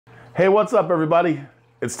Hey, what's up everybody?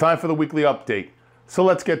 It's time for the weekly update, so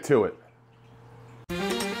let's get to it.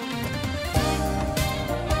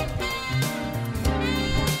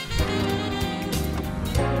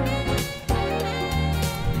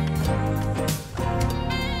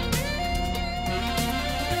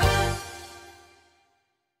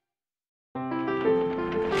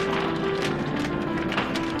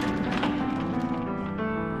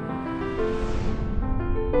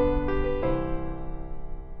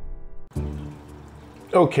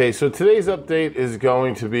 Okay, so today's update is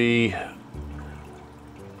going to be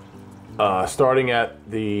starting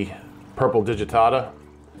at the purple digitata.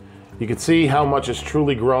 You can see how much it's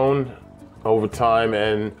truly grown over time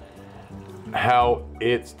and how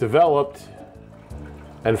it's developed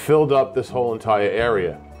and filled up this whole entire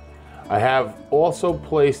area. I have also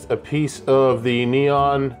placed a piece of the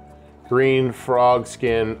neon green frog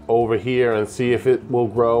skin over here and see if it will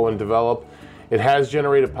grow and develop. It has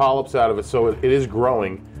generated polyps out of it, so it is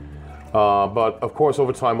growing. But of course,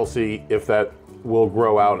 over time, we'll see if that will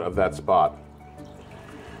grow out of that spot.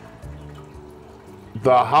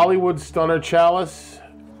 The Hollywood Stunner Chalice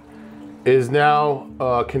is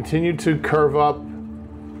now continued to curve up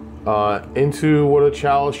into what a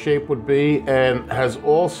chalice shape would be, and has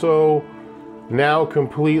also now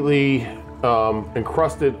completely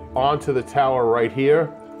encrusted onto the tower right here.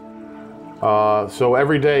 So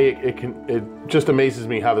every day it just amazes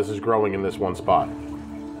me how this is growing in this one spot.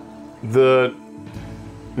 The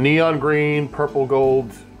neon green, purple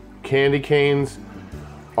gold candy canes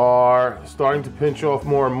are starting to pinch off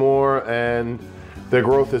more and more, and their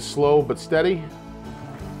growth is slow but steady.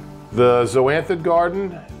 The zoanthid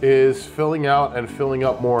garden is filling out and filling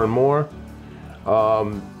up more and more.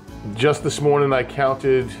 Just this morning I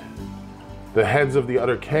counted the heads of the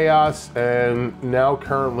utter chaos, and now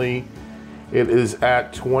currently it is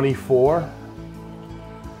at 24.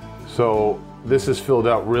 So this is filled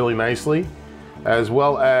out really nicely, as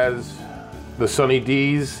well as the Sunny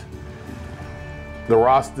D's, the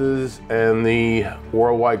Rastas, and the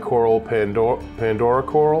worldwide coral Pandora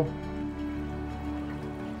coral.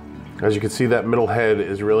 As you can see, that middle head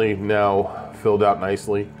is really now filled out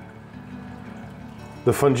nicely.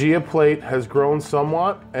 The Fungia plate has grown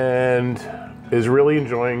somewhat and is really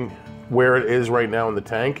enjoying where it is right now in the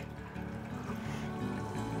tank.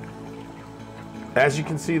 As you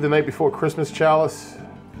can see, the Night Before Christmas chalice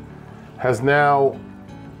has now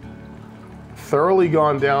thoroughly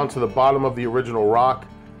gone down to the bottom of the original rock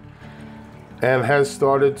and has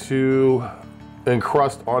started to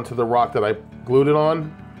encrust onto the rock that I glued it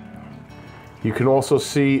on. You can also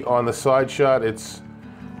see on the side shot, it's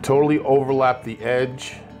totally overlapped the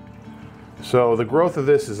edge. So the growth of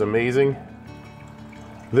this is amazing.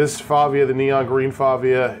 This Favia, the neon green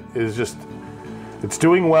Favia, is just, it's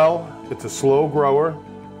doing well. It's a slow grower,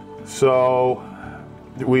 so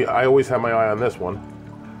I always have my eye on this one.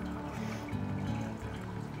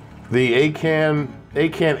 The Acan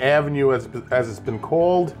Avenue, as it's been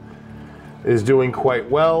called, is doing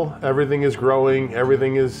quite well. Everything is growing.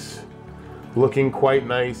 Everything is looking quite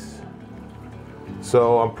nice.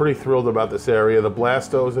 So I'm pretty thrilled about this area. The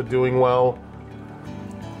Blastos are doing well.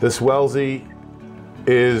 This Wellesley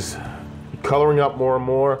is coloring up more and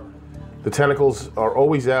more. The tentacles are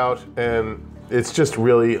always out, and it's just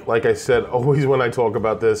really, like I said, always when I talk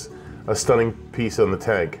about this, a stunning piece on the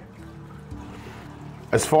tank.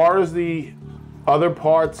 As far as the other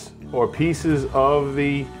parts or pieces of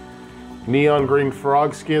the neon green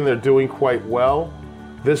frog skin, they're doing quite well.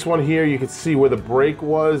 This one here, you can see where the break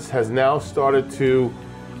was, has now started to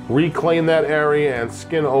reclaim that area and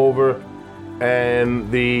skin over,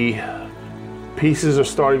 and the pieces are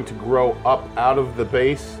starting to grow up out of the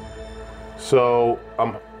base. So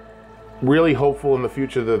I'm really hopeful in the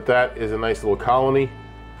future that that is a nice little colony.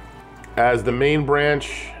 As the main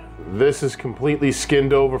branch, this is completely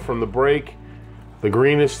skinned over from the break. The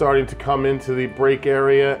green is starting to come into the break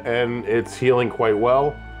area, and it's healing quite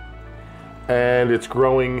well. And it's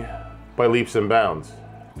growing by leaps and bounds.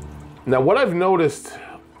 Now, what I've noticed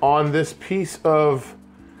on this piece of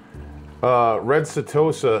red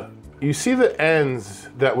setosa, you see the ends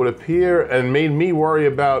that would appear and made me worry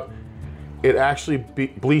about it actually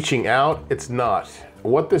bleaching out. It's not.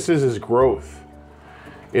 What this is growth.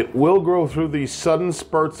 It will grow through these sudden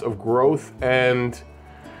spurts of growth, and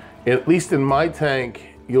at least in my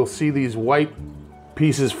tank, you'll see these white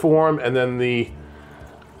pieces form, and then the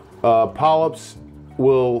polyps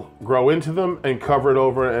will grow into them and cover it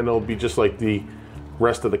over, and it'll be just like the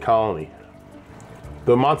rest of the colony.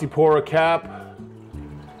 The Montipora cap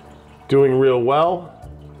doing real well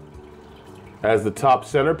as the top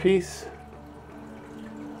centerpiece.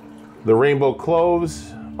 The rainbow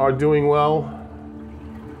cloves are doing well,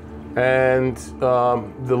 and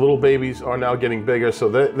the little babies are now getting bigger, so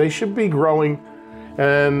they should be growing.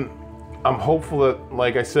 And I'm hopeful that,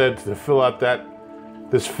 like I said, to fill out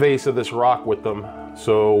this face of this rock with them,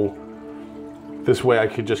 so this way I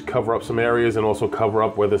could just cover up some areas and also cover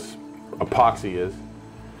up where this epoxy is.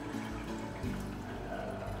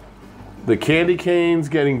 The candy cane's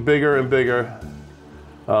getting bigger and bigger.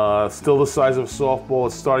 Still the size of a softball.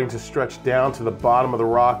 It's starting to stretch down to the bottom of the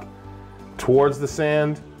rock towards the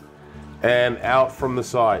sand and out from the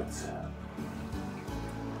sides.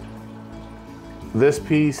 This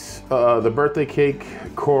piece, the birthday cake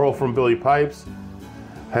coral from Billy Pipes,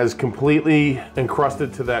 has completely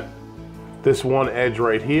encrusted to this one edge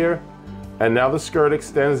right here. And now the skirt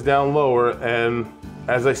extends down lower, and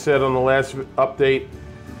as I said on the last update,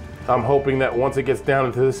 I'm hoping that once it gets down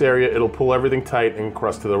into this area, it'll pull everything tight and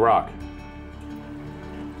encrust to the rock.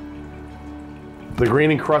 The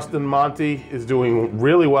green encrusted Monty is doing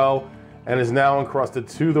really well and is now encrusted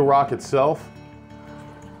to the rock itself,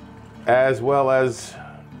 as well as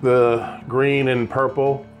the green and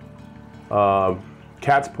purple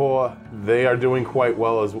cat's paw. They are doing quite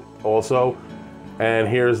well as also. And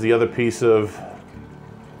here's the other piece of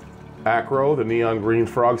acro, the neon green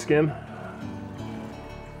frog skin.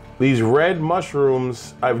 These red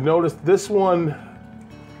mushrooms, I've noticed this one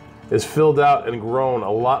is filled out and grown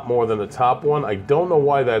a lot more than the top one. I don't know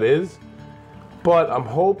why that is, but I'm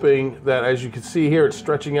hoping that, as you can see here, it's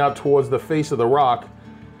stretching out towards the face of the rock,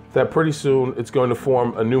 that pretty soon it's going to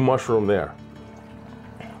form a new mushroom there.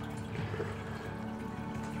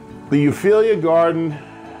 The Euphyllia garden,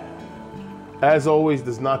 as always,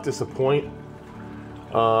 does not disappoint.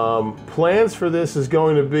 Plans for this is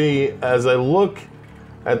going to be, as I look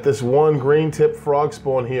at this one green tip frog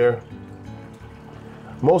spawn here,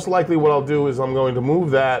 most likely what I'll do is I'm going to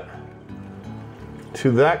move that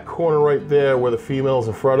to that corner right there where the female's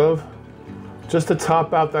in front of, just to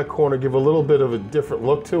top out that corner, give a little bit of a different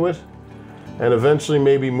look to it, and eventually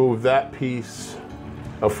maybe move that piece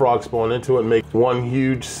of frog spawn into it and make one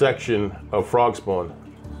huge section of frog spawn.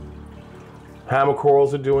 Hammer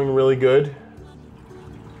corals are doing really good.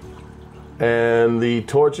 And the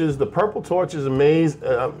torches, the purple torch is amazing.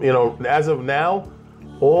 You know, as of now,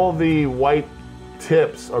 all the white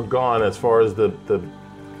tips are gone as far as the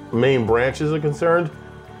main branches are concerned.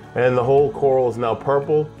 And the whole coral is now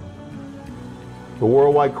purple. The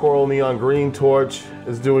worldwide coral neon green torch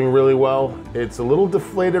is doing really well. It's a little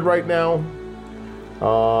deflated right now.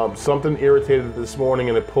 Something irritated it this morning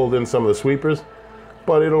and it pulled in some of the sweepers,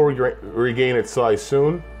 but it'll regain its size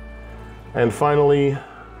soon. And finally,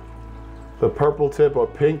 the purple tip or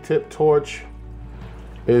pink tip torch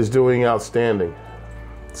is doing outstanding.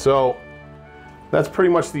 So that's pretty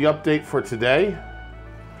much the update for today.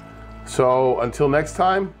 So until next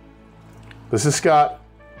time, this is Scott,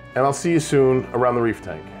 and I'll see you soon around the reef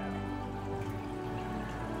tank.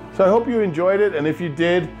 So I hope you enjoyed it, and if you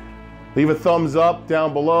did, leave a thumbs up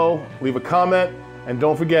down below, leave a comment, and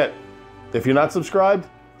don't forget, if you're not subscribed,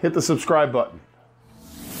 hit the subscribe button.